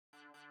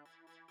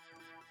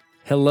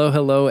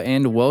Hello,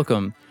 and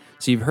welcome.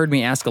 So you've heard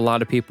me ask a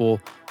lot of people,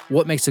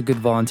 what makes a good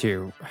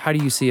volunteer? How do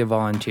you see a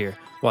volunteer?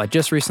 Well, I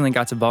just recently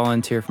got to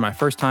volunteer for my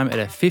first time at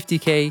a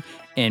 50K,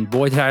 and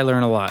boy, did I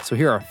learn a lot. So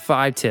here are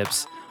 5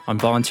 tips on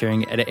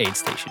volunteering at an aid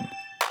station.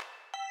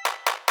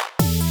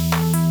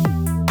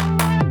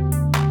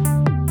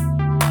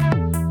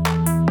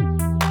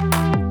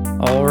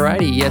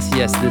 Alrighty, yes,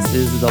 this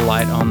is the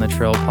Light on the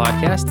Trail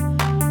podcast.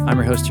 I'm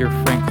your host here,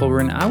 Frank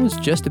Colburn. I was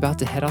just about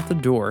to head out the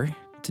door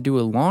to do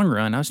a long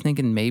run. I was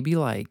thinking maybe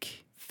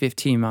like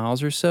 15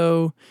 miles or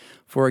so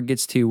before it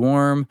gets too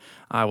warm.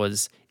 I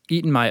was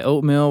eating my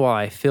oatmeal while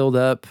I filled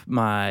up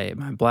my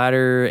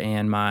bladder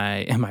and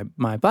my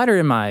bladder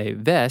and my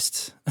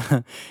vest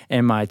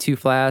and my 2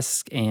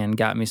 flasks, and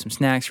got me some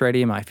snacks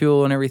ready and my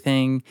fuel and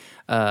everything.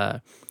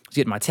 Was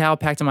getting my towel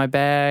packed in my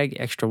bag,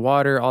 extra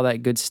water, all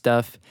that good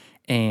stuff,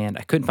 and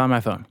I couldn't find my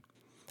phone.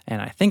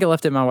 And I think I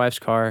left it in my wife's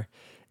car,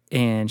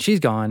 and she's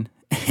gone.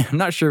 I'm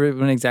not sure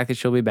when exactly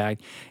she'll be back.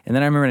 And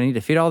then I remember I need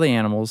to feed all the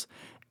animals,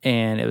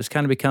 and it was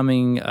kind of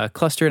becoming a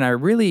cluster.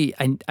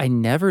 And I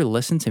never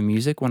listen to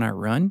music when I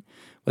run,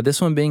 but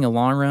this one being a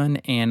long run,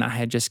 and I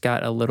had just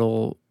got a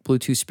little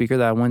Bluetooth speaker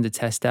that I wanted to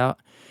test out,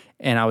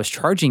 and I was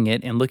charging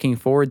it and looking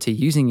forward to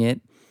using it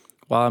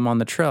while I'm on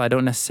the trail.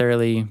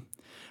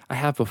 I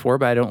have before,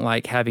 but I don't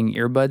like having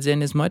earbuds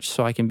in as much,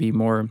 so I can be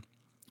more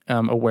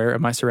aware of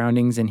my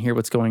surroundings and hear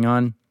what's going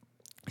on,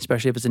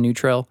 especially if it's a new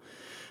trail.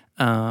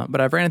 But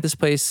I've ran at this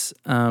place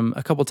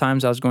a couple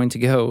times I was going to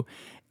go,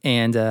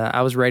 and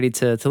I was ready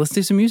to listen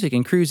to some music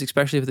and cruise,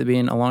 especially with it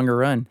being a longer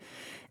run.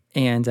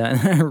 And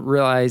I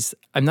realized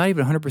I'm not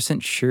even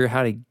 100% sure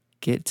how to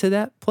get to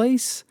that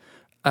place.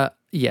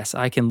 Yes,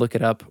 I can look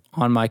it up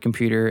on my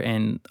computer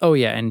and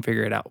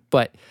figure it out.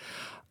 But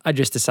I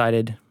just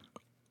decided,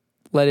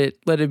 let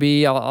it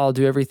be. I'll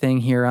do everything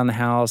here around the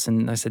house,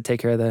 and I said take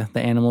care of the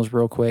animals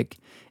real quick,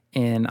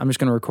 and I'm just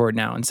going to record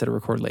now instead of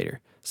record later.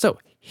 So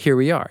here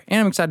we are, and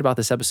I'm excited about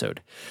this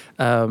episode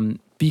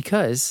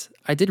because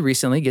I did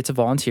recently get to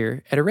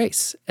volunteer at a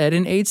race, at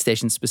an aid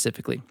station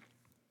specifically,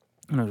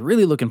 and I was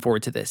really looking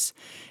forward to this.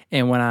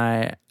 And when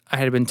I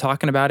had been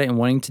talking about it and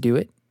wanting to do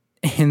it,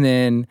 and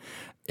then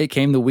it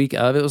came the week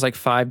of, it was like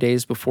 5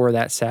 days before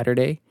that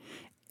Saturday,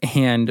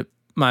 and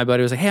my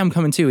buddy was like, "Hey, I'm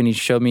coming too," and he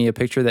showed me a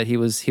picture that he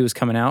was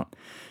coming out.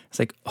 It's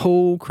like,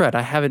 oh crud,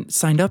 I haven't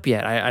signed up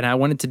yet. I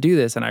wanted to do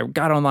this, and I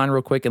got online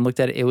real quick and looked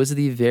at it. It was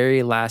the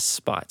very last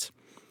spot.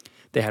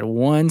 They had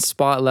 1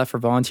 spot left for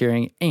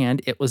volunteering,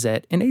 and it was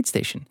at an aid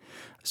station.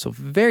 So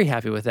very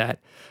happy with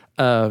that.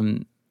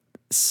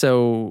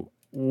 So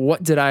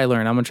what did I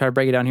learn? I'm going to try to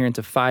break it down here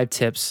into 5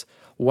 tips.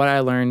 What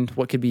I learned,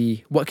 what could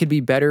be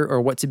better,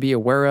 or what to be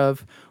aware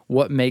of,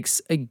 what makes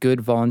a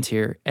good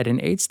volunteer at an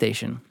aid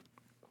station.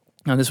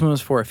 Now, this one was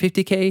for a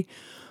 50K,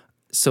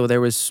 so there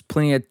was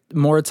plenty of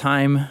more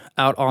time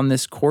out on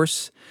this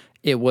course.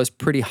 It was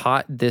pretty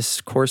hot.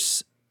 This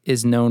course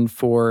is known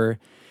for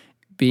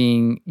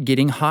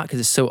getting hot because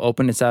it's so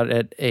open. It's out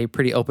at a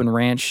pretty open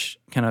ranch,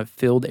 kind of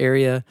field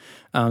area.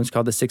 It's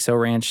called the 60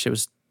 Ranch. It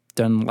was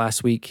done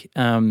last week,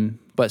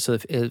 but so a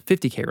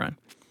 50K run.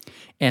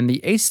 And the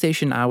aid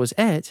station I was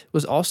at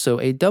was also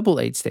a double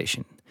aid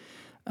station.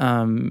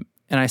 And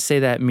I say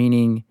that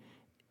meaning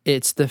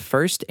it's the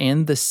first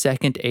and the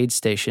second aid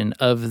station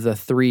of the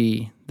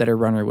 3 that a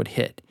runner would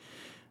hit.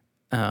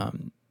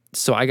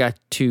 So I got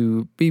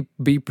to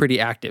be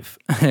pretty active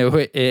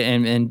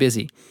and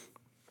busy.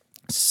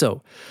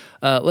 So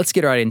let's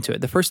get right into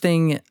it. The first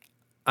thing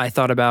I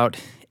thought about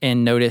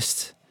and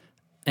noticed,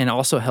 and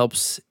also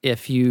helps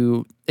if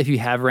you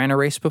have ran a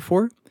race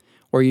before,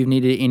 or you've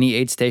needed any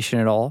aid station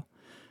at all,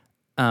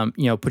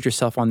 put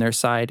yourself on their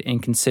side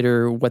and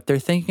consider what they're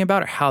thinking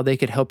about or how they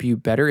could help you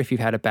better if you've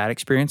had a bad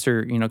experience,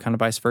 or kind of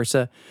vice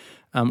versa.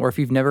 Or if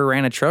you've never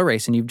ran a trail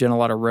race and you've done a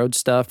lot of road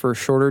stuff or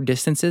shorter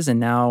distances, and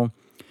now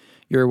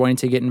you're wanting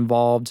to get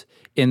involved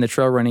in the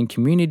trail running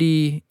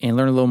community and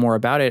learn a little more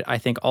about it, I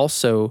think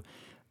also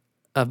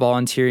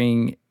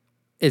volunteering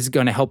is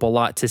going to help a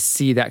lot to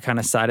see that kind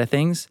of side of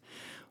things.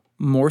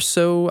 More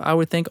so, I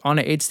would think, on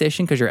an aid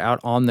station, because you're out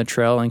on the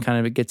trail and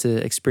kind of get to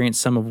experience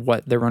some of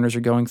what the runners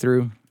are going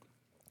through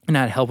and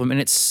how to help them.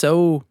 And it's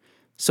so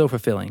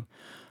fulfilling.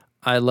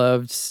 I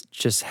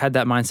just had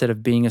that mindset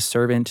of being a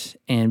servant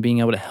and being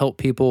able to help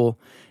people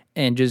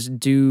and just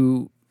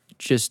do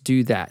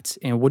that.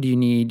 And what do you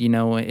need,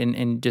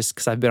 and just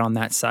because I've been on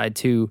that side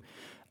too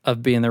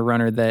of being the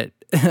runner that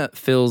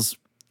feels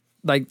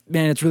like,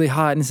 man, it's really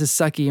hot and this is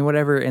sucky and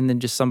whatever. And then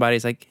just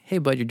somebody's like, "Hey,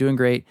 bud, you're doing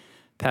great.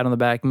 Pat on the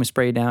back. I'm going to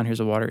spray you down. Here's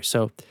the water."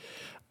 So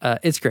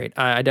it's great.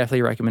 I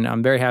definitely recommend it.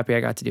 I'm very happy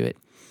I got to do it.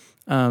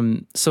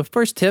 So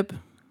first tip,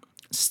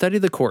 study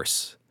the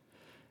course.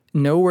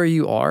 Know where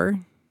you are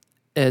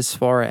as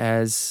far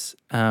as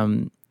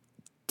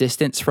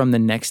distance from the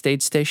next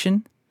aid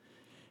station,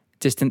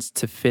 distance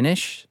to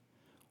finish,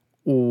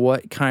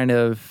 what kind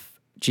of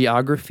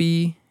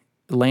geography,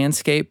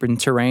 landscape, and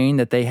terrain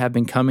that they have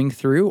been coming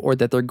through or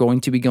that they're going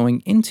to be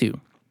going into.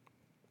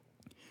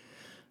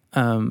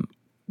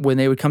 When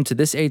they would come to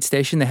this aid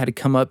station, they had to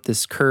come up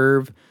this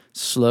curve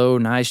slow,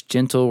 nice,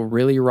 gentle,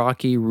 really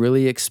rocky,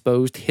 really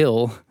exposed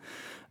hill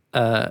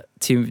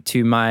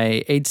to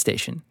my aid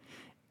station.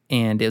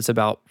 And it was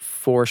about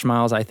 4-ish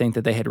miles, I think,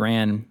 that they had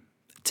ran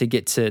to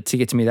get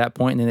to me that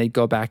point. And then they'd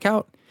go back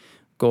out,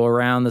 go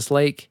around this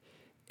lake,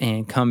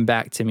 and come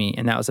back to me.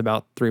 And that was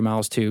about 3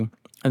 miles too.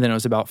 And then it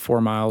was about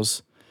 4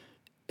 miles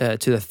to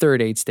the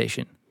third aid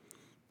station.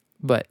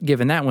 But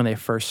given that when they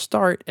first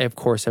start, of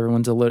course,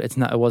 everyone's it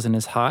wasn't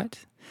as hot,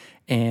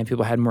 and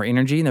people had more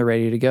energy and they're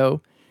ready to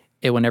go.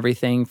 It went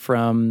everything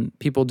from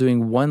people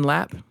doing 1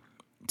 lap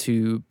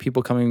to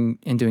people coming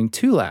and doing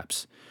 2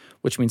 laps,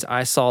 which means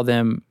I saw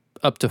them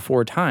up to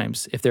 4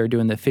 times if they're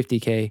doing the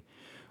 50K,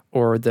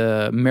 or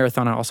the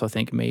marathon. I also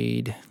think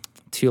made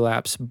 2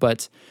 laps,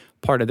 but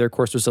part of their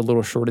course was a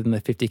little shorter than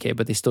the 50K,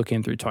 but they still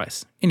came through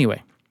twice.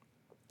 Anyway,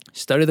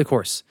 study the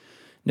course,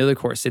 know the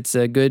course. It's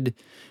a good,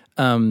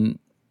 runners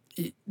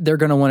are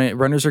going to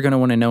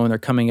want to know when they're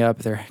coming up,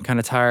 they're kind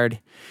of tired,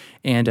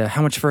 and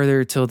how much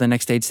further till the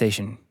next aid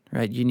station,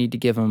 right? You need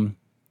to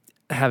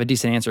have a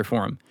decent answer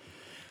for them.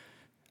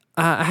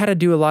 I had to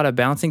do a lot of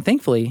balancing.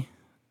 Thankfully,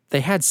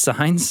 they had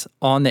signs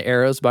on the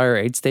arrows by our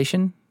aid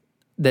station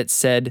that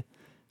said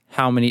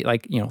how many,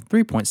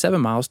 3.7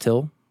 miles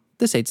till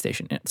this aid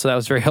station. So that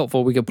was very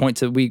helpful. We could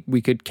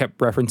we could kept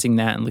referencing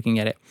that and looking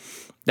at it.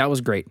 That was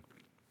great.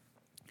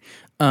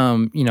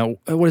 What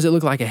does it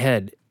look like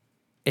ahead?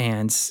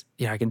 And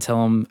I can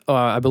tell them,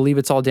 I believe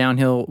it's all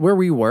downhill. Where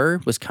we were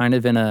was kind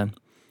of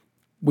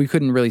we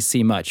couldn't really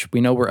see much.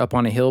 We know we're up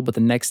on a hill, but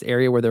the next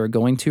area where they were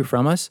going to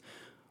from us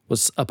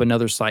was up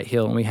another slight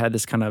hill. And we had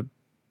this kind of,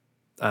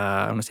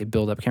 I want to say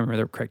build up, I can't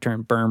remember the correct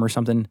term, berm or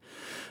something,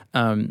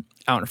 out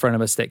in front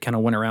of us that kind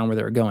of went around where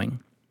they were going.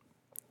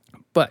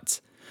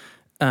 But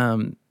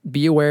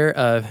be aware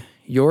of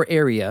your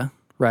area,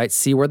 right?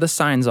 See where the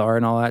signs are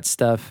and all that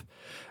stuff.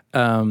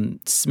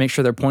 Make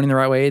sure they're pointing the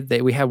right way.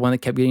 We had one that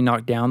kept getting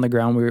knocked down. The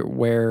ground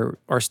where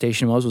our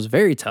station was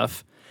very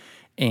tough.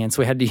 And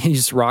so we had to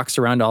use rocks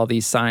around all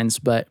these signs.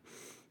 But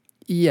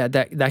yeah,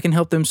 that can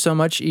help them so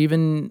much.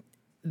 Even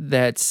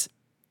that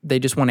they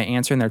just want to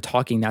answer and they're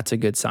talking, that's a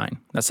good sign.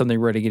 That's something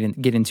we're going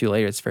to get into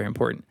later. It's very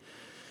important.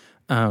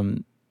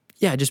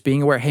 Just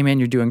being aware, hey man,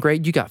 you're doing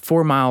great. You got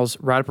 4 miles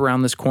right up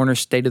around this corner,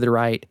 stay to the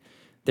right.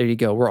 There you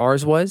go. Where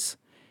ours was,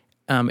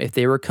 if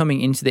they were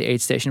coming into the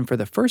aid station for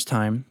the first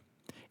time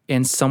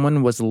and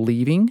someone was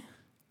leaving,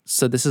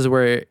 so this is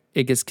where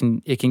it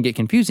can get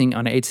confusing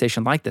on an aid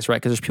station like this, right?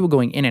 Because there's people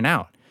going in and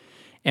out.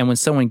 And when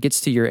someone gets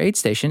to your aid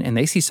station and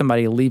they see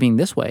somebody leaving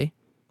this way,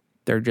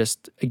 they're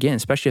just, again,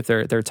 especially if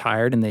they're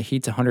tired and the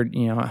heat's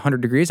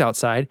 100 degrees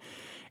outside,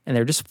 and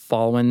they're just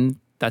following.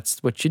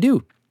 That's what you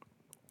do.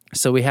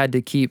 So we had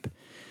to keep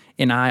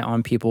an eye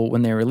on people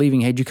when they were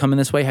leaving. Hey, did you come in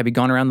this way? Have you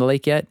gone around the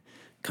lake yet?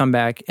 Come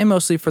back. And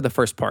mostly for the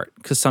first part,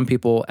 because some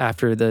people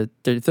after they're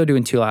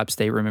doing 2 laps,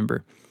 they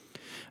remember.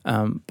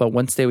 But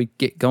once they would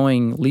get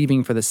going,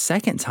 leaving for the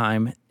second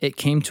time, it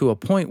came to a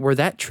point where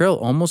that trail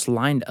almost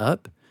lined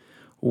up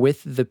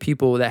with the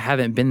people that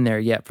haven't been there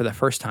yet for the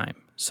first time.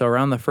 So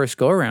around the first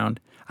go around,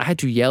 I had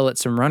to yell at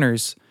some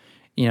runners,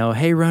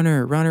 hey,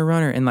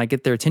 runner, and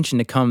get their attention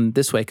to come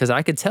this way. Cause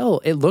I could tell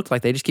it looked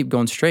like they just keep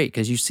going straight.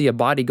 Cause you see a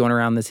body going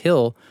around this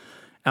hill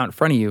out in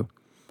front of you,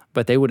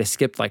 but they would have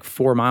skipped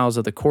 4 miles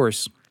of the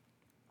course.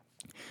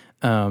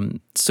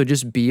 So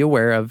just be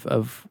aware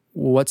of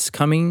what's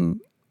coming,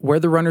 where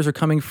the runners are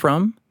coming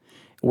from,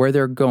 where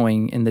they're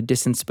going, and the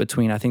distance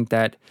between. I think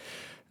that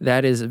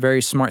is a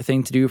very smart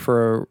thing to do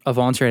for a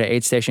volunteer at an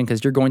aid station,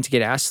 because you're going to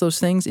get asked those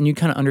things and you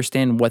kind of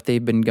understand what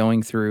they've been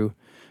going through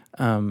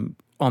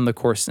on the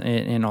course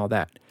and all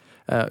that.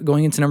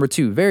 Going into number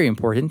 2, very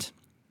important,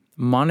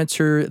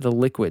 monitor the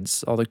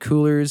liquids, all the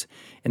coolers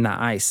and the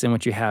ice and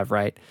what you have,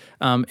 right?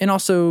 And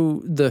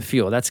also the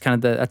fuel. That's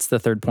that's the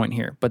third point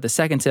here. But the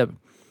second tip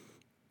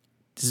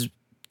is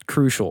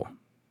crucial.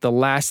 The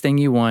last thing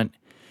you want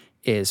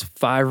is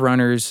 5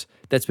 runners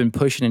that's been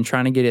pushing and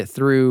trying to get it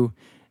through,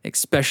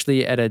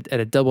 especially at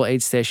a double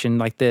aid station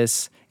like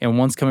this, and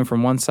one's coming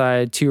from one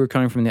side, 2 are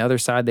coming from the other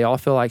side. They all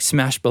feel like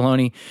smashed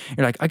bologna.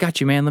 You're like, I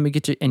got you, man. Let me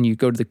get you. And you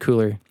go to the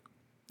cooler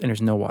and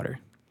there's no water.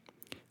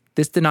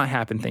 This did not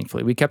happen,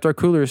 thankfully. We kept our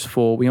coolers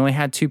full. We only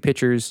had 2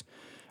 pitchers,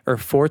 or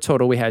 4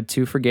 total. We had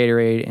 2 for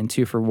Gatorade and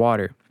 2 for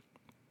water.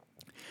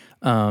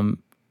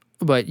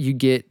 But you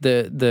get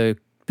the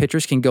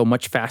pitchers can go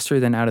much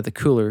faster than out of the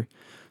cooler.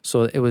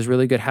 So it was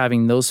really good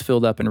having those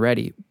filled up and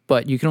ready.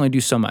 But you can only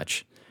do so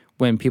much.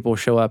 When people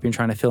show up, you're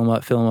trying to fill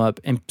them up,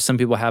 and some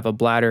people have a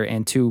bladder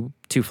and two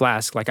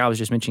flasks, like I was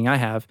just mentioning I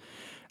have,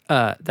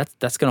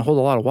 that's going to hold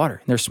a lot of water.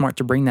 And they're smart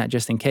to bring that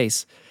just in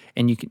case.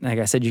 And you can, like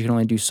I said, you can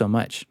only do so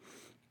much.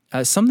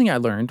 Something I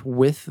learned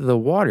with the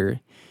water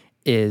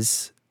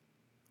is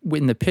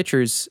in the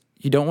pitchers,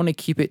 you don't want to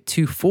keep it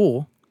too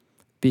full,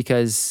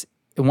 because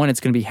one, it's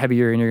going to be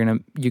heavier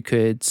and you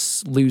could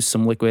lose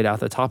some liquid out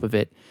the top of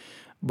it.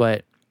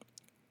 But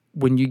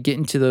when you get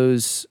into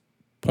those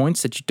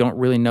points that you don't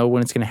really know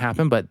when it's going to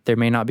happen, but there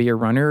may not be a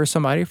runner or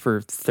somebody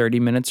for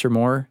 30 minutes or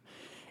more,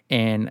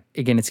 and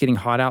again, it's getting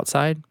hot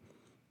outside,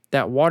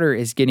 that water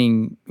is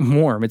getting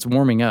warm. It's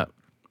warming up.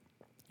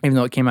 Even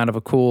though it came out of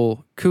a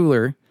cool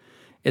cooler,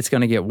 it's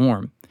going to get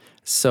warm.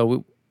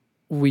 So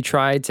we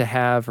tried to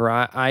have, or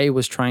I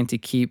was trying to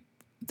keep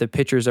the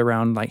pitchers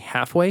around like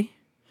halfway,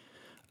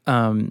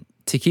 to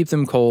keep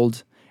them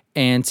cold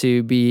and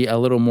to be a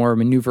little more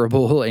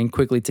maneuverable and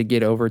quickly to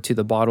get over to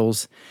the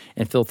bottles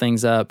and fill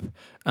things up.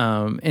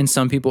 And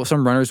some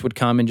runners would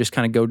come and just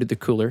kind of go to the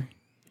cooler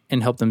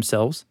and help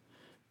themselves.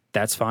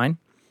 That's fine.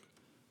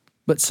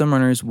 But some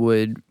runners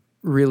would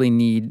really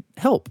need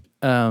help.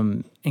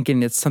 Again,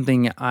 it's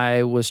something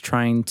I was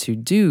trying to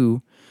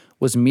do,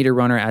 was meet a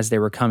runner as they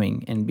were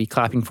coming and be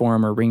clapping for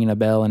them or ringing a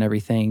bell and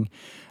everything.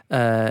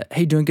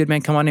 Hey, doing good,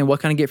 man. Come on in. What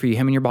can I get for you?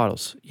 Hand me your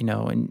bottles,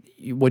 and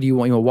what do you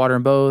want? You want water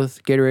in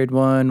both, Gatorade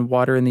one,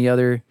 water in the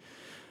other,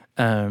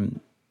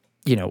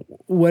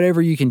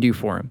 whatever you can do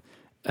for them.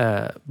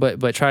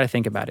 But try to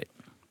think about it.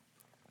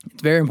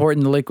 It's very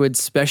important, the liquids,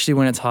 especially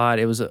when it's hot.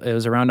 It was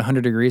around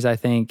 100 degrees, I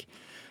think.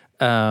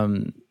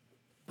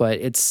 But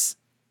it's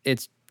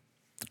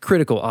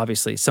critical,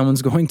 obviously.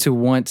 Someone's going to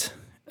want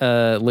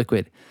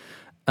liquid.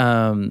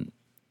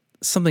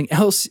 Something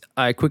else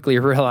I quickly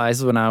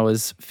realized when I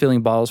was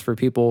filling bottles for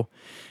people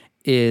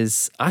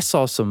is I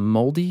saw some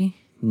moldy,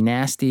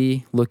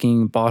 nasty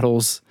looking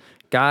bottles.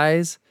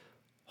 Guys,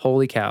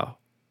 holy cow.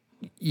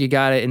 You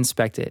got to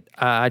inspect it.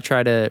 I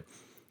try to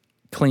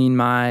clean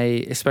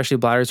especially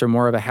bladders are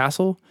more of a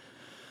hassle,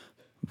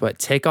 but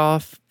take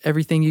off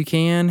everything you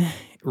can,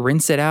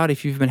 rinse it out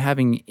if you've been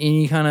having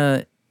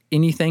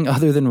anything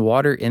other than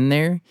water in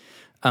there,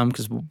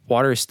 because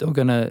water is still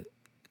going to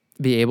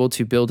be able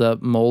to build up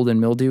mold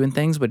and mildew and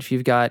things. But if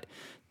you've got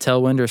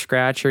tailwind or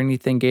scratch or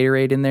anything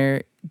Gatorade in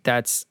there,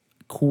 that's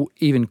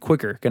even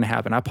quicker going to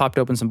happen. I popped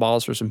open some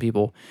bottles for some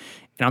people,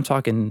 and I'm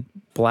talking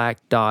black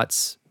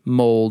dots,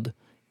 mold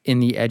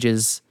in the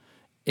edges,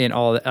 and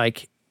all that.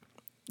 Like,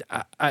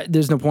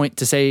 there's no point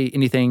to say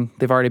anything.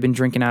 They've already been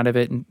drinking out of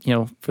it, and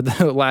for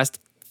the last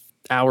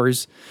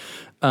hours.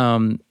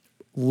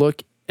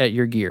 Look at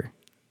your gear.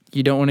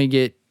 You don't want to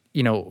get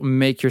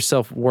make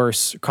yourself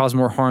worse, cause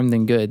more harm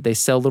than good. They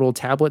sell little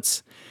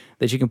tablets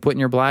that you can put in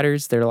your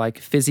bladders. They're like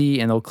fizzy,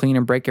 and they'll clean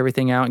and break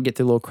everything out and get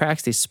through little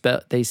cracks.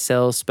 They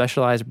sell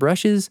specialized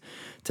brushes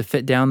to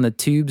fit down the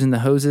tubes and the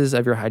hoses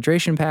of your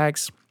hydration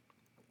packs.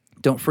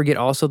 Don't forget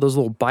also those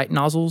little bite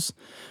nozzles,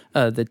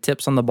 the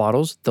tips on the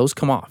bottles. Those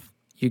come off.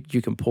 You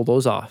can pull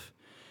those off,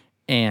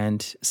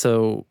 and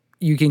so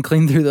you can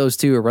clean through those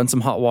too, or run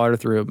some hot water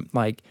through them.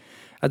 Like,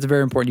 that's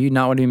very important. You do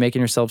not want to be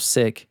making yourself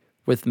sick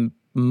with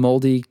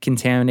moldy,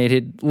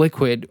 contaminated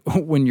liquid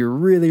when you're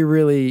really,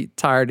 really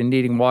tired and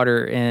needing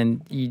water,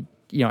 and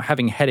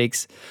having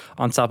headaches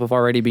on top of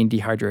already being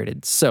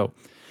dehydrated. So,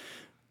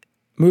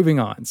 moving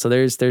on. So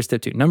there's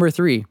tip 2. Number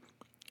 3,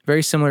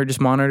 very similar.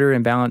 Just monitor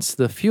and balance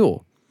the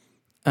fuel.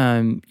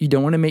 You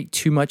don't want to make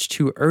too much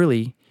too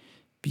early,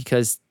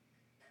 because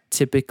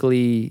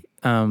typically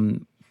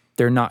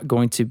they're not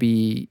going to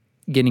be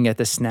getting at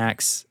the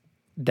snacks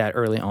that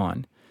early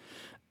on.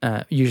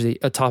 Usually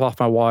a top off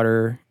my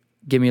water,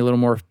 give me a little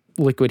more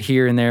liquid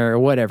here and there or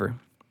whatever.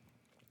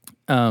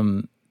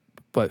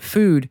 But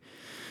food,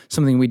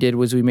 something we did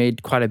was we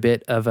made quite a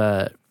bit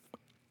of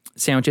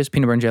sandwiches,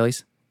 peanut butter and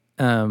jellies.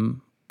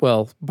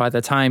 Well, by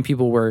the time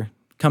people were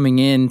coming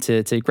in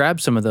to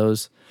grab some of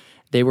those,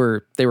 they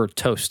were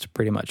toast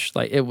pretty much.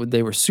 Like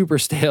they were super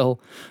stale,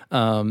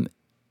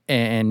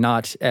 and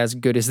not as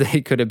good as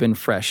they could have been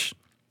fresh.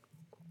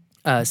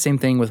 Same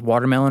thing with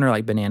watermelon or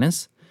like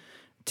bananas,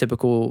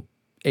 typical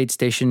aid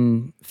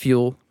station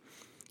fuel.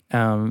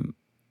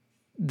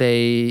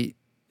 They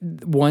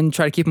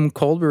try to keep them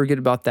cold. We were good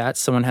about that.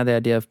 Someone had the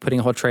idea of putting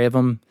a whole tray of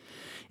them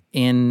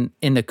in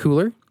the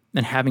cooler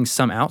and having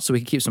some out so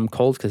we could keep some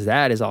cold, because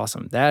that is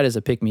awesome. That is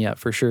a pick me up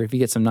for sure. If you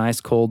get some nice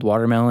cold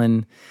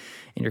watermelon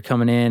and you're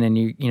coming in and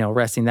you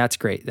resting, that's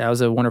great. That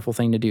was a wonderful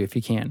thing to do if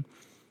you can.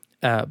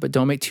 But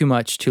don't make too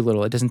much, too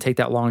little. It doesn't take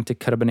that long to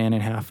cut a banana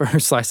in half or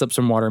slice up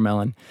some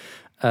watermelon,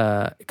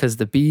 because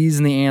the bees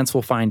and the ants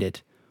will find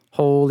it.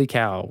 Holy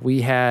cow.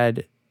 We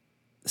had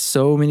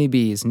so many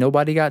bees.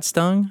 Nobody got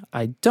stung.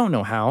 I don't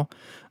know how.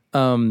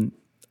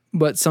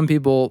 But some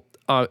people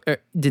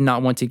did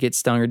not want to get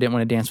stung or didn't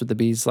want to dance with the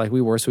bees like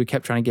we were, so we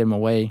kept trying to get them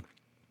away.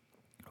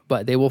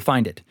 But they will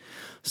find it.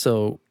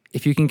 So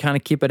if you can kind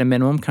of keep at a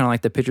minimum, kind of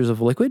like the pitchers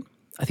of liquid,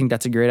 I think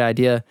that's a great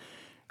idea.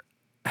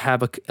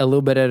 Have a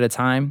little bit at a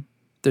time.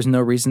 There's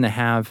no reason to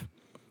have,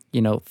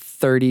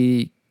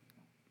 30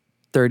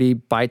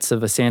 bites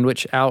of a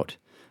sandwich out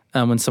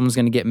when someone's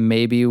going to get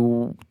maybe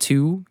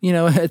 2,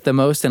 at the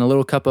most, and a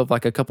little cup of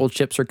like a couple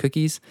chips or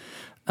cookies.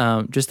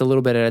 Just a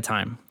little bit at a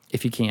time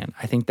if you can.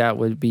 I think that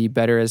would be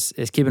better as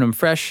keeping them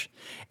fresh,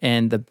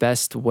 and the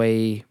best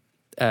way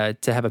to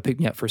have a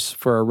pick-me-up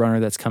for a runner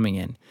that's coming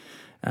in,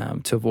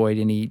 to avoid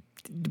any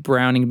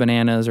browning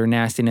bananas or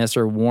nastiness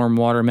or warm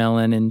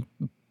watermelon and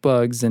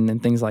bugs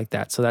and things like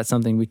that. So that's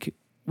something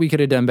we could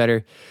have done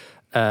better.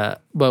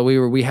 But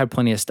we had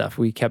plenty of stuff.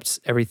 We kept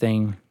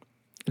everything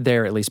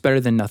there, at least better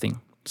than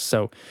nothing.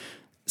 So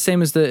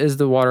same as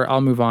the water.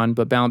 I'll move on,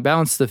 but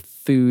balance the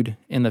food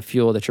and the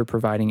fuel that you're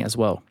providing as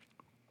well.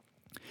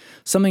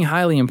 Something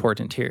highly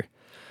important here: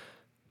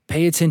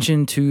 pay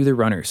attention to the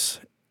runners.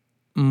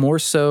 More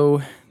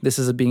so, this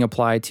is being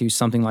applied to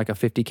something like a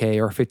 50K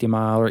or a 50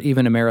 mile or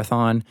even a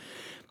marathon.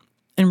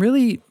 And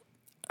really,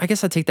 I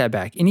guess I take that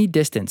back. Any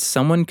distance,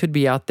 someone could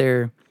be out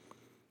there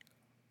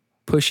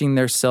pushing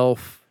their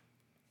self,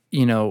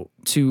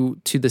 to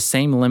the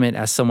same limit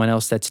as someone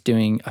else that's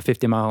doing a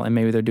 50 mile and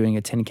maybe they're doing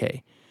a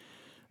 10K.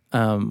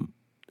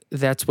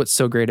 That's what's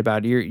so great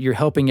about it. You're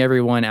helping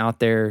everyone out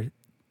there,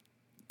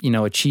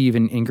 achieve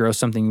and grow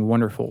something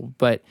wonderful.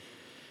 But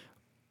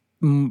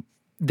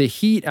the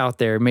heat out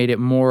there made it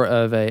more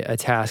of a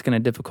task and a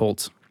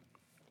difficult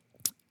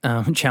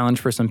challenge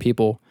for some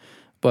people.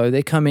 But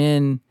they come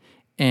in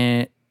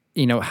and,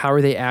 how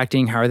are they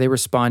acting? How are they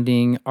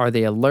responding? Are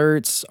they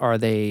alerts? Are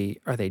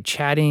they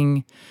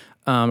chatting?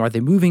 Are they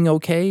moving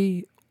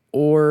okay?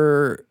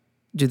 Or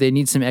do they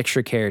need some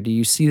extra care? Do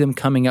you see them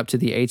coming up to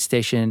the aid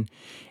station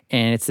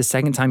and it's the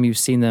second time you've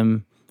seen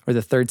them or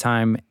the third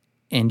time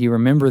and you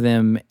remember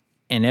them,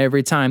 and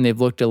every time they've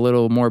looked a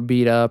little more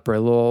beat up or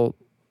a little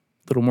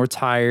more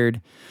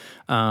tired,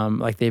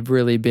 like they've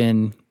really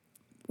been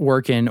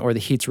working or the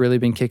heat's really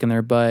been kicking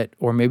their butt,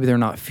 or maybe they're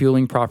not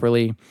fueling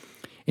properly.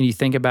 And you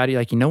think about it,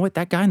 like, you know what,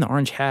 that guy in the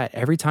orange hat,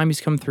 every time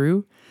he's come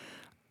through,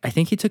 I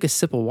think he took a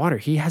sip of water.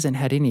 He hasn't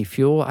had any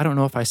fuel. I don't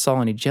know if I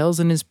saw any gels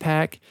in his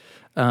pack.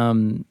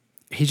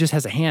 He just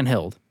has a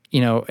handheld,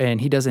 and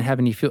he doesn't have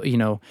any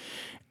fuel,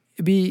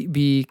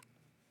 be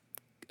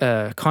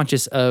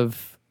conscious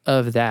of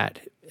that.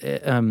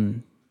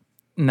 And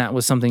that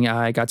was something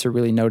I got to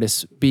really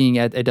notice being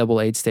at a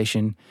double aid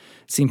station,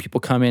 seeing people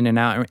come in and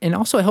out. And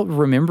also it helped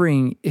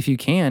remembering, if you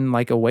can,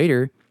 like a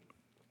waiter,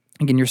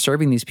 again, you're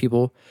serving these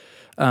people.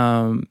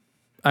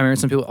 I remember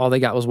some people, all they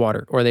got was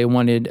water, or they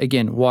wanted,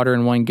 again, water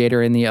in one,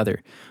 Gator in the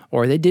other,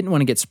 or they didn't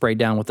want to get sprayed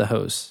down with the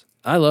hose.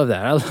 I love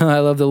that. I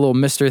love the little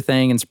mister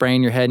thing and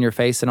spraying your head and your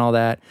face and all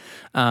that.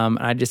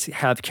 I just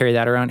have to carry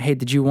that around. Hey,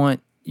 did you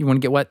want to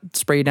get wet,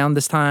 spray you down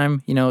this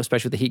time?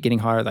 Especially with the heat getting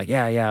hotter, like,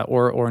 yeah,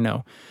 or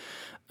no.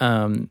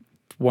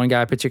 One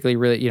guy particularly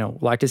really,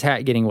 liked his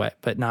hat getting wet,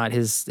 but not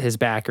his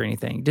back or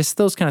anything. Just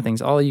those kind of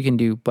things, all you can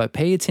do. But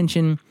pay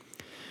attention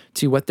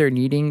to what they're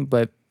needing,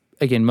 but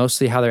again,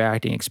 mostly how they're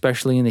acting,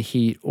 especially in the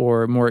heat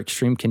or more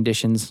extreme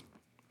conditions.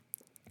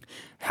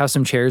 Have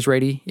some chairs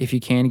ready if you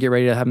can. Get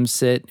ready to have them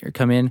sit or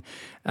come in.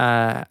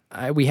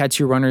 We had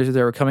two runners that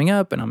were coming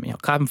up, and I'm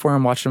clapping for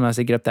them, watching them as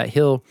they get up that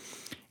hill.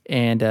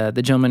 And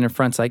the gentleman in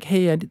front's like,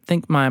 "Hey, I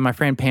think my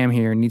friend Pam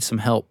here needs some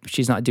help.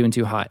 She's not doing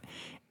too hot."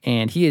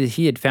 And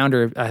he had found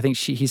her. I think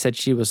he said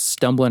she was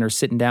stumbling or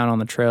sitting down on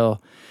the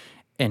trail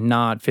and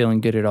not feeling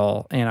good at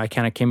all. And I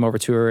kind of came over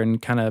to her and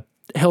kind of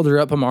held her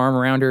up, put my arm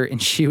around her, and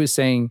she was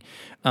saying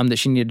that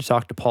she needed to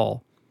talk to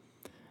Paul.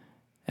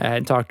 I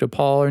hadn't talked to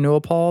Paul or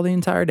Noah Paul the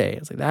entire day. I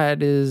was like,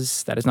 that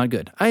is not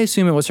good. I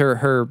assume it was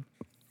her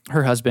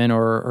husband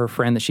or her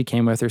friend that she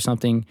came with or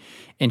something,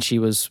 and she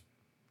was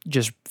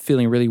just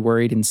feeling really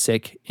worried and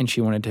sick, and she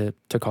wanted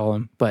to call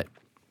him. But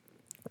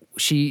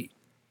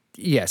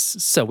yes,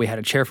 so we had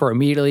a chair for her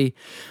immediately.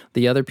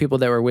 The other people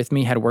that were with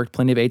me had worked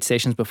plenty of aid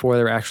stations before.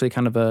 They were actually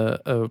kind of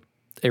a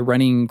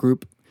running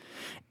group,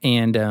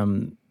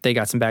 and they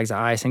got some bags of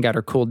ice and got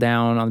her cooled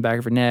down on the back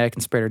of her neck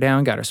and sprayed her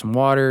down, got her some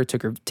water,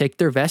 take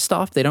their vest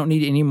off. They don't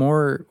need any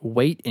more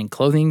weight in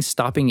clothing,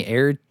 stopping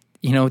air,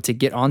 to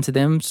get onto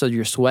them so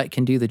your sweat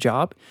can do the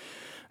job.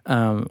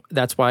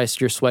 That's why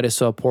your sweat is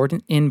so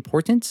important.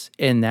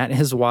 And that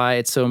is why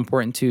it's so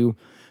important to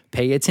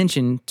pay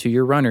attention to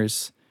your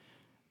runners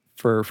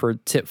for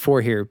tip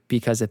 4 here,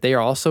 because if they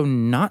are also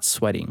not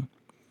sweating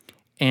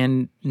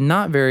and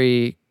not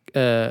very,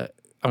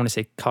 I want to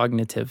say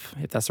cognitive,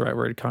 if that's the right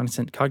word,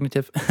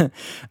 cognitive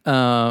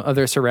of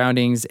their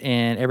surroundings.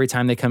 And every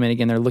time they come in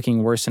again, they're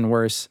looking worse and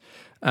worse.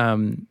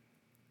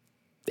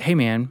 Hey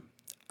man,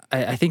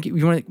 I think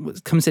you want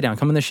to come sit down,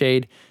 come in the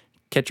shade,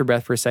 catch your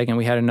breath for a second.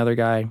 We had another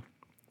guy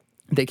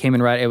that came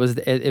in right. It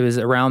was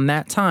around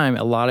that time.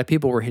 A lot of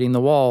people were hitting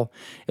the wall.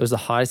 It was the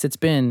hottest it's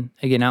been.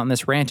 Again, out in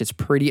this ranch, it's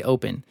pretty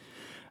open,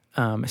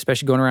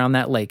 especially going around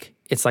that lake.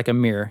 It's like a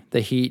mirror.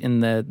 The heat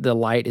and the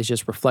light is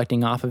just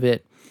reflecting off of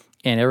it,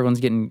 and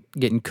everyone's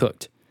getting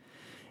cooked.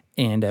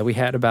 And we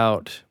had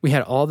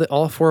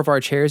all 4 of our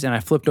chairs, and I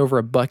flipped over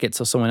a bucket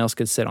so someone else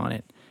could sit on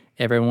it.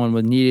 Everyone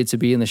needed to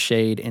be in the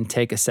shade and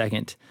take a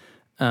second.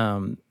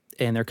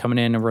 And they're coming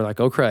in, and we're like,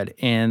 oh crud.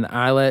 And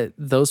I let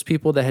those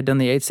people that had done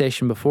the aid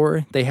station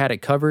before, they had it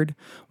covered.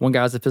 One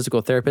guy was a physical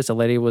therapist. A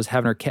lady was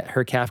having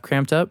her calf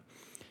cramped up.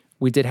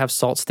 We did have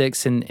salt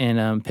sticks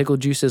and pickle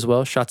juice as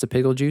well, shots of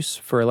pickle juice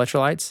for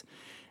electrolytes.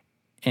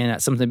 And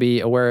that's something to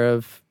be aware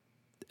of,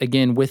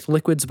 again, with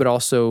liquids, but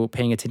also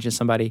paying attention to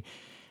somebody.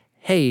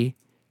 Hey,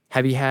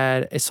 have you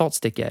had a salt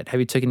stick yet? Have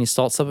you taken any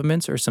salt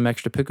supplements or some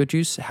extra pickle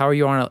juice? How are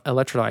you on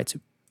electrolytes?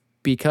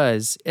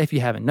 Because if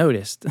you haven't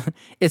noticed,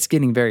 it's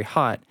getting very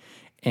hot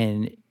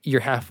and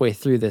you're halfway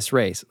through this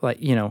race.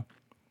 Like,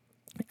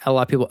 a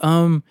lot of people,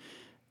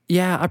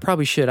 Yeah, I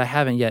probably should. I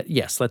haven't yet.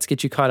 Yes, let's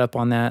get you caught up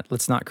on that.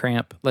 Let's not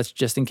cramp. Let's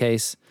just in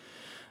case,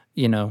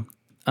 you know,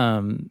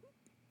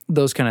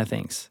 those kind of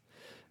things.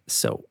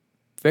 So,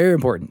 very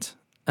important.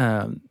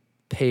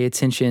 Pay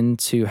attention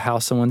to how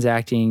someone's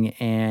acting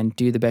and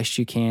do the best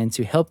you can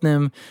to help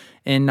them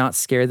and not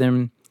scare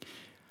them.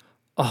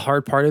 A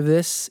hard part of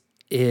this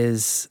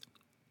is,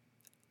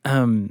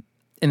 and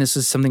this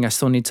is something I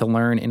still need to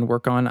learn and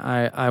work on.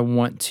 I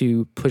want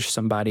to push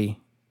somebody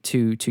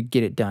to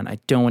get it done. I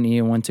don't want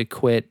anyone to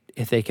quit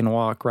if they can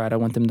walk, right? I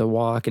want them to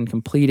walk and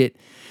complete it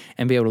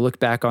and be able to look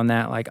back on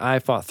that. Like, I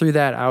fought through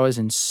that. I was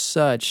in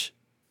such,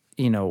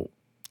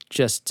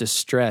 just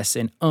distress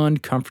and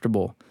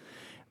uncomfortable,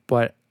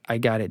 but I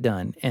got it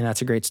done. And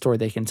that's a great story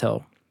they can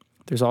tell.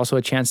 There's also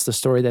a chance the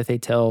story that they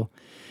tell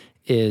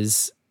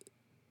is,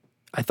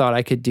 I thought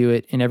I could do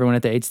it, and everyone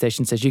at the aid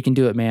station says, you can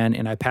do it, man.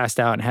 And I passed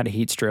out and had a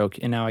heat stroke,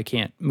 and now I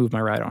can't move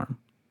my right arm.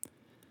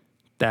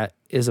 That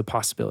is a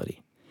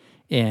possibility.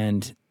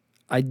 And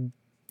I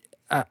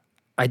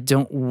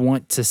don't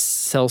want to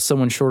sell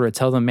someone short or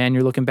tell them, man,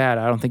 you're looking bad.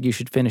 I don't think you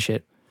should finish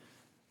it.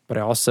 But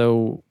I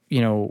also,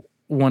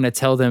 want to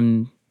tell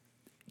them,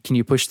 can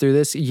you push through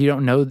this? You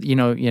don't know, you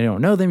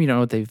don't know them. You don't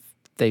know what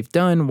they've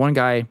done. One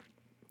guy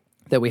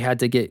that we had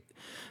to get,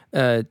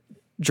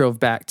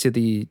 drove back to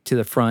the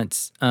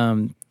front,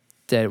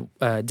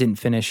 that didn't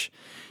finish.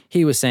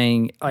 He was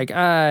saying, like,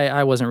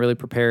 I wasn't really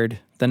prepared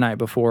the night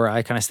before.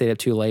 I kind of stayed up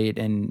too late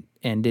and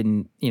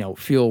didn't,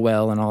 feel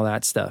well and all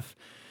that stuff.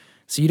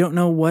 So you don't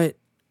know what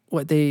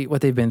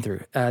they've been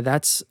through.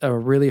 That's a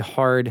really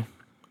hard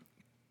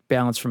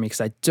balance for me,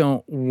 because I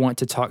don't want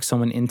to talk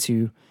someone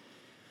into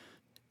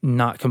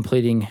not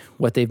completing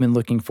what they've been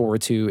looking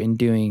forward to and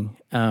doing.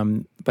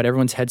 But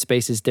everyone's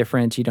headspace is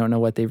different. You don't know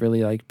what they've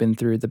really been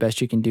through. The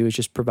best you can do is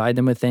just provide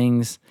them with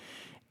things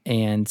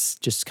and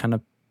just kind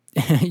of,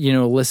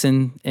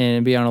 listen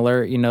and be on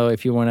alert.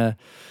 If you want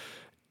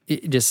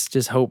to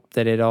just hope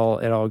that it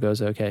all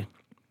goes okay.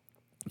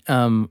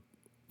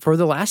 For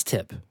the last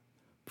tip,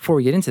 before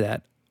we get into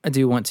that, I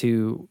do want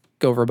to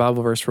go over a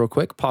Bible verse real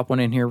quick, pop one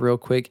in here real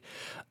quick.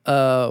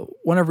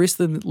 One I've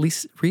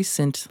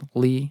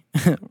recently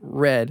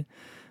read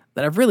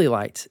that I've really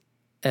liked,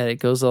 and it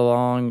goes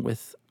along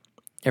with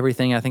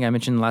everything I think I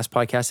mentioned in the last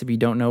podcast. If you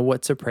don't know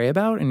what to pray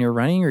about and you're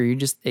running, or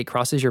it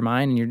crosses your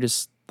mind and you're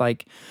just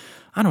like,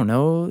 I don't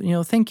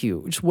know, thank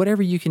you, just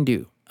whatever you can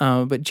do.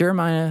 But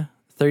Jeremiah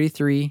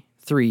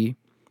 33:3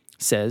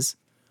 says,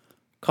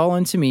 call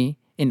unto me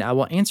and I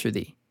will answer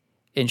thee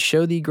and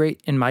show thee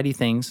great and mighty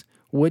things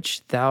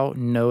which thou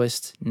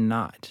knowest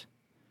not.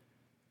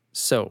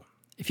 So,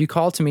 if you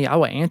call to me, I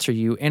will answer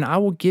you, and I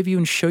will give you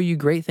and show you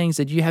great things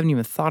that you haven't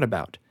even thought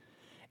about.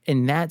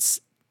 And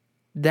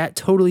that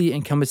totally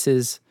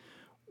encompasses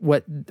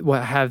what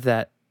have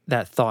that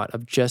thought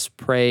of just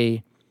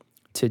pray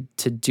to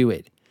do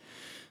it.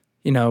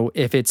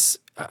 If it's,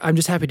 I'm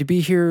just happy to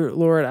be here,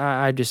 Lord.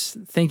 I just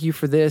thank you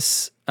for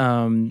this.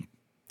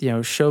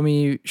 Show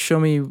me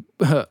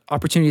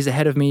opportunities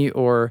ahead of me,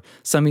 or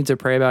something to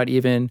pray about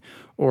even,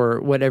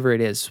 or whatever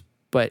it is.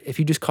 But if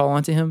you just call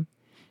onto him,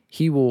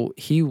 he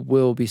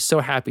will be so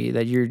happy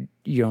that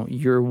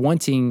you're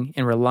wanting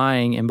and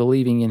relying and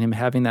believing in him,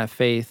 having that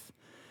faith.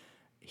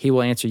 He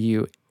will answer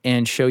you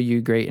and show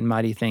you great and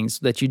mighty things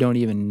that you don't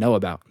even know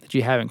about, that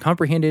you haven't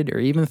comprehended or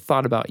even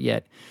thought about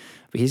yet.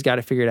 But he's got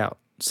it figured out.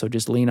 So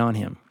just lean on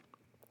him.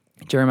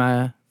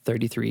 Jeremiah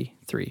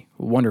 33:3.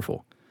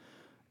 Wonderful.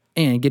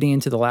 And getting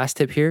into the last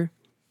tip here,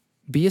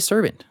 be a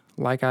servant.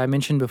 Like I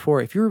mentioned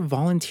before, if you're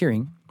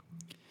volunteering,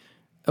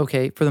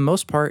 okay, for the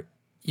most part,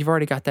 you've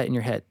already got that in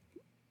your head.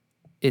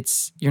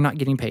 You're not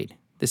getting paid.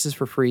 This is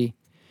for free.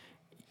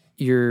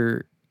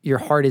 Your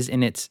heart is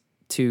in it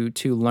to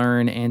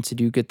learn and to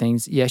do good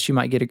things. Yes, you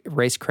might get a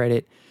race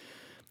credit,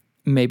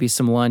 maybe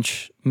some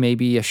lunch,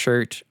 maybe a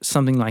shirt,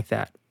 something like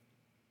that.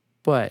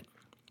 But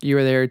you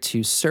are there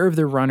to serve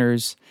the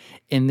runners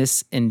in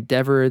this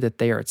endeavor that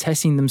they are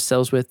testing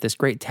themselves with, this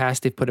great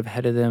task they've put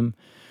ahead of them.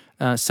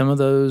 Some of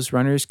those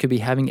runners could be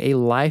having a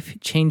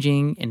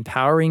life-changing,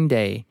 empowering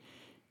day,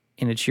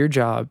 and it's your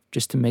job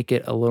just to make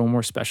it a little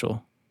more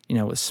special.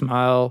 With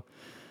smile,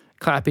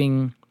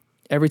 clapping,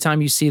 every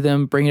time you see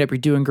them, bring it up, you're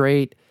doing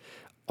great,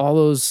 all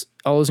those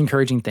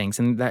encouraging things.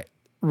 And that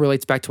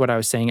relates back to what I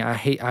was saying.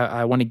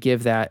 I want to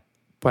give that,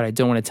 but I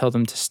don't want to tell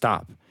them to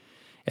stop.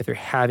 If they're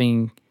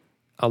having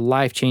a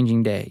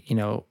life-changing day,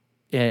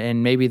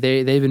 and maybe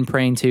they've been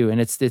praying too, and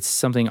it's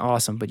something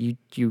awesome, but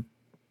you're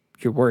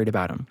worried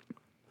about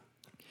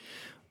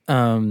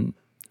them.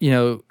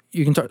 You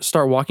can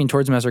start walking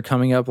towards them as they're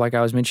coming up. Like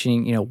I was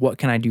mentioning, what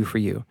can I do for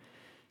you?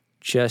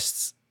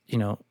 Just,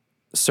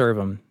 serve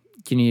them.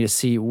 You need to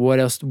see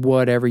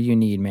whatever you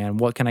need, man.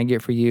 What can I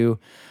get for you?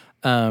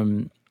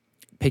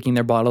 Picking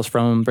their bottles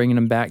from them, bringing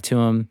them back to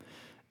them,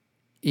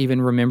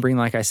 even remembering,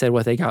 like I said,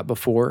 what they got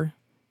before.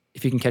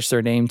 If you can catch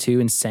their name too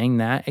and saying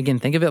that. Again,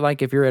 think of it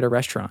like if you're at a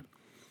restaurant,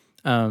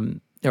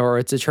 or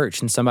it's a church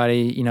and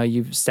somebody,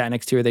 you've sat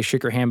next to, or they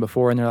shook your hand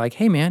before and they're like,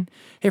 hey man,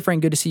 hey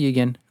Frank, good to see you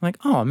again. I'm like,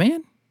 oh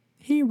man,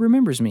 he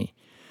remembers me.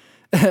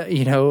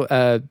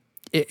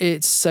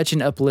 it's such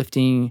an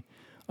uplifting,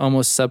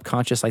 almost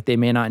subconscious, like they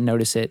may not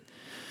notice it,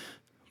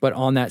 but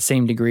on that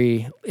same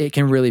degree, it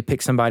can really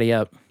pick somebody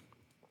up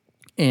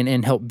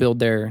and help build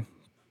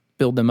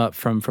them up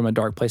from a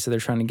dark place that they're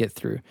trying to get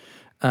through.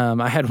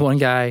 I had one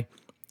guy,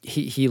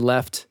 he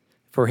left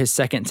for his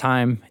second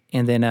time,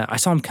 and then I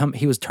saw him come.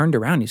 He was turned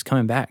around. He was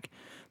coming back.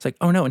 It's like,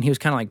 oh no, and he was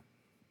kind of like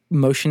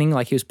motioning,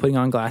 like he was putting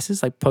on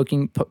glasses, like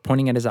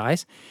pointing at his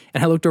eyes.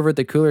 And I looked over at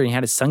the cooler, and he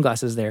had his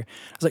sunglasses there.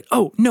 I was like,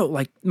 oh no,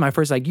 like my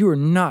first, like, you are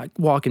not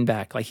walking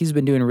back. Like, he's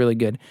been doing really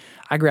good.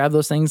 I grabbed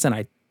those things and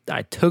I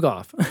took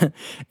off,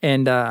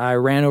 and I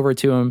ran over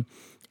to him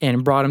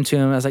and brought him to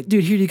him. I was like,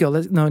 dude, here you go.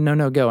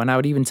 No, go. And I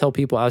would even tell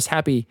people I was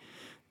happy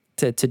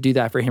to do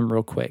that for him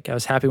real quick. I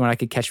was happy when I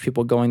could catch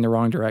people going the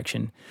wrong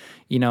direction.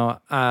 You know,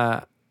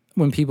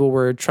 when people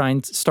were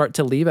trying to start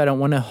to leave, I don't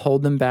want to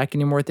hold them back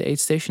anymore at the aid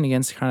station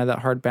against kind of that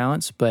hard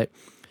balance, but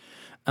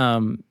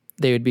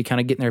they would be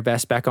kind of getting their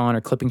vest back on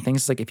or clipping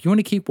things. It's like, if you want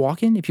to keep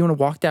walking, if you want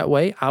to walk that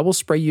way, I will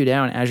spray you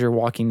down as you're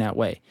walking that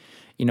way.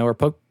 You know, or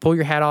pull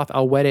your hat off,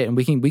 I'll wet it, and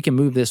we can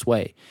move this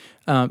way.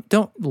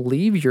 Don't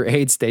leave your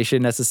aid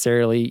station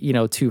necessarily, you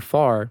know, too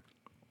far.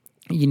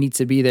 You need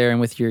to be there and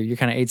with your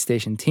kind of aid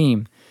station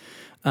team.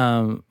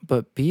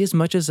 But be as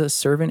much as a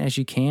servant as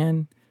you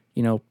can.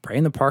 You know, pray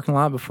in the parking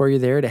lot before you're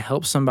there to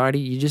help somebody.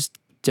 You just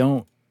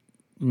don't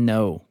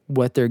know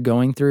what they're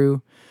going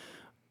through.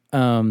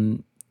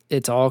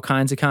 It's all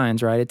kinds of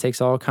kinds, right? It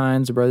takes all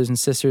kinds of brothers and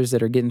sisters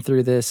that are getting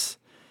through this.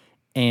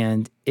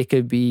 And it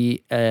could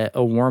be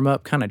a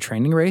warm-up kind of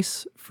training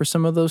race for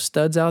some of those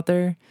studs out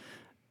there.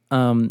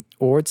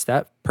 Or it's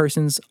that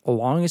person's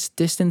longest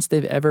distance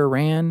they've ever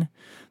ran,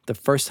 the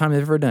first time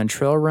they've ever done a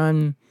trail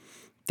run.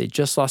 They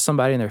just lost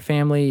somebody in their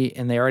family,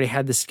 and they already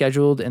had this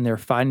scheduled, and they're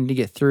fighting to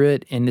get through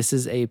it. And this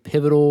is a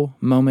pivotal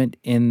moment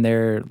in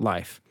their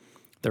life,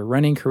 their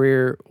running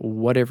career,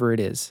 whatever it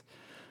is.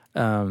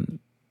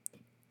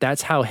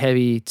 That's how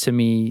heavy, to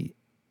me,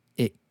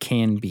 it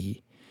can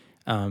be.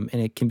 And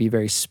it can be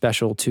very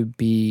special to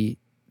be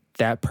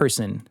that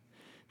person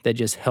that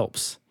just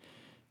helps.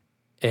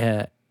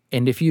 And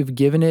if you've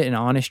given it an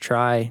honest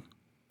try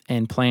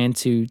and plan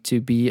to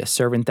be a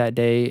servant that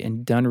day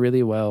and done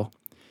really well,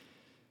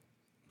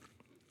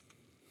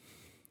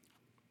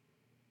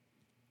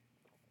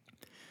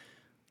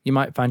 you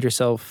might find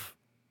yourself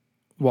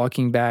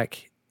walking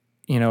back,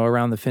 you know,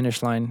 around the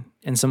finish line,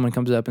 and someone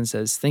comes up and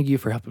says, "Thank you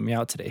for helping me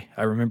out today.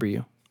 I remember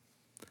you."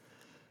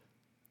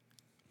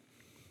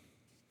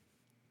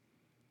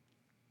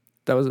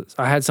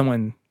 I had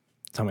someone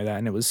tell me that,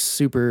 and it was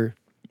super,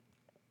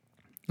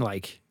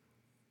 like,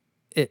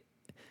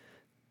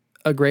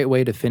 a great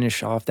way to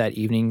finish off that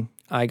evening.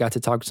 I got to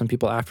talk to some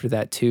people after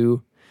that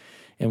too,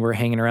 and we're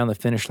hanging around the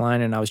finish line,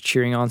 and I was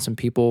cheering on some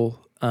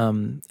people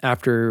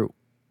after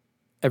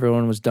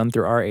everyone was done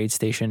through our aid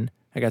station.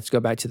 I got to go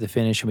back to the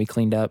finish, and we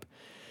cleaned up,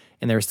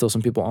 and there were still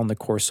some people on the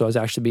course. So I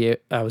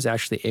was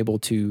actually able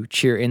to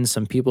cheer in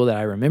some people that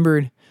I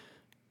remembered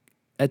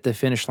at the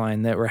finish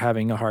line that were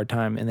having a hard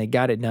time, and they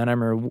got it done. I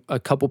remember a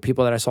couple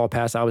people that I saw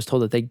pass, I was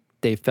told that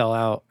they fell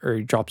out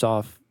or dropped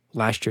off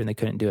last year and they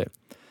couldn't do it.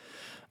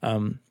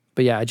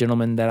 But yeah, a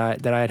gentleman that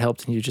I had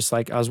helped, and he was just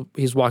like,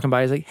 he's walking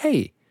by, he's like,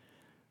 hey,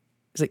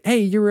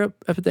 you were up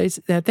at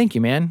the, thank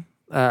you, man.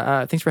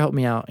 Thanks for helping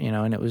me out, you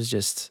know. And it was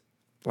just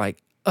like,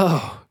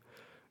 oh,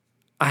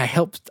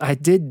 I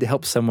did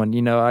help someone,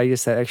 you know. I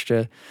just had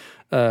extra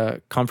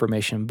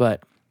confirmation,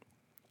 but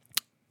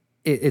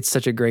it's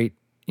such a great,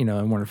 you know,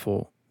 and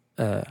wonderful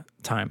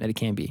time that it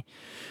can be.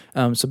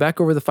 So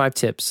back over the 5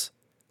 tips: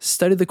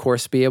 study the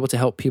course, be able to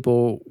help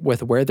people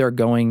with where they're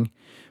going,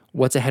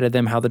 what's ahead of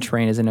them, how the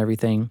terrain is and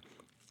everything,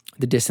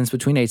 the distance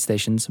between aid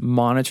stations,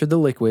 monitor the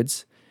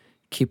liquids,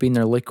 keeping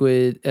their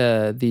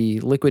the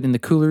liquid in the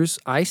coolers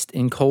iced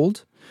and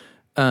cold,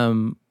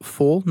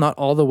 full, not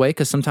all the way,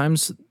 because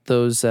sometimes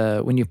those,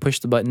 when you push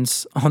the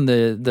buttons on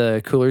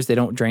the coolers, they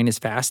don't drain as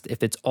fast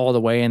if it's all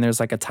the way and there's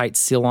like a tight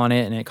seal on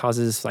it and it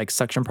causes like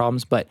suction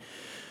problems. But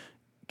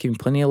keeping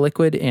plenty of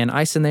liquid and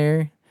ice in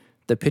there,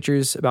 the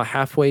pitcher's about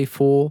halfway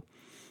full.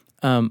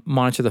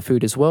 Monitor the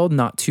food as well,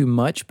 not too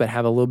much, but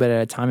have a little bit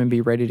at a time and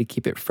be ready to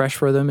keep it fresh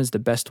for them is the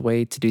best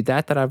way to do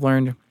that I've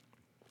learned.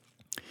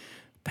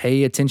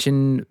 Pay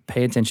attention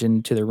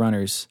to the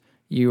runners.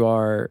 You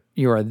are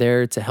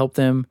there to help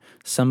them.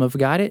 Some have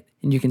got it,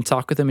 and you can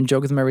talk with them and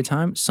joke with them every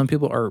time. Some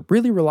people are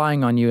really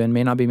relying on you and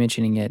may not be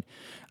mentioning it,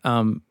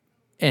 and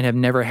have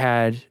never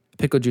had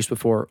pickle juice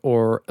before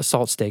or a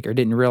salt steak or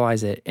didn't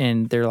realize it.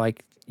 And they're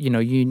like, you know,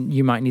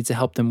 you might need to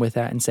help them with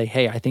that and say,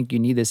 hey, I think you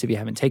need this if you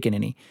haven't taken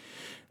any.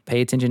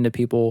 Pay attention to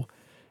people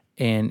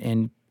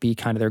and be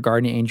kind of their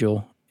guardian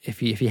angel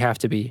if you have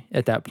to be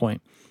at that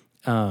point.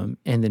 And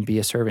then be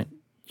a servant.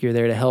 You're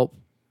there to help.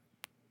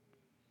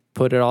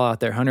 Put it all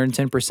out there,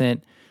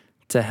 110%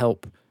 to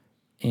help,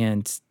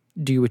 and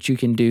do what you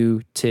can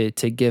do to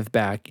give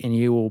back, and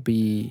you will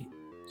be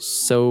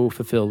so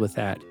fulfilled with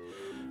that.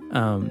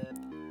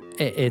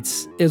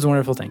 It's a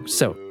wonderful thing.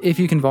 So if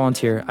you can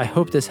volunteer, I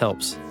hope this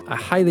helps. I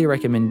highly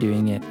recommend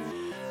doing it.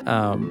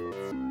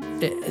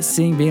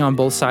 Being on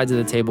both sides of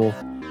the table,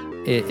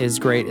 is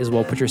great as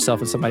well. Put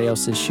yourself in somebody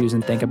else's shoes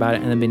and think about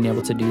it, and then being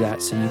able to do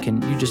that. So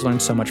you just learn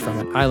so much from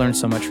it. I learned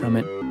so much from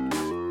it.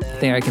 I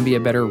think I can be a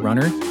better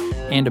runner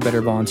and a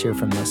better volunteer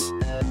from this.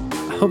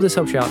 I hope this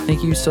helps you out.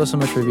 Thank you so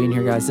much for being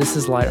here, guys. This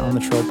is Light on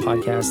the Trail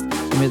podcast.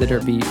 And may the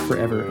dirt be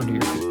forever under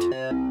your feet.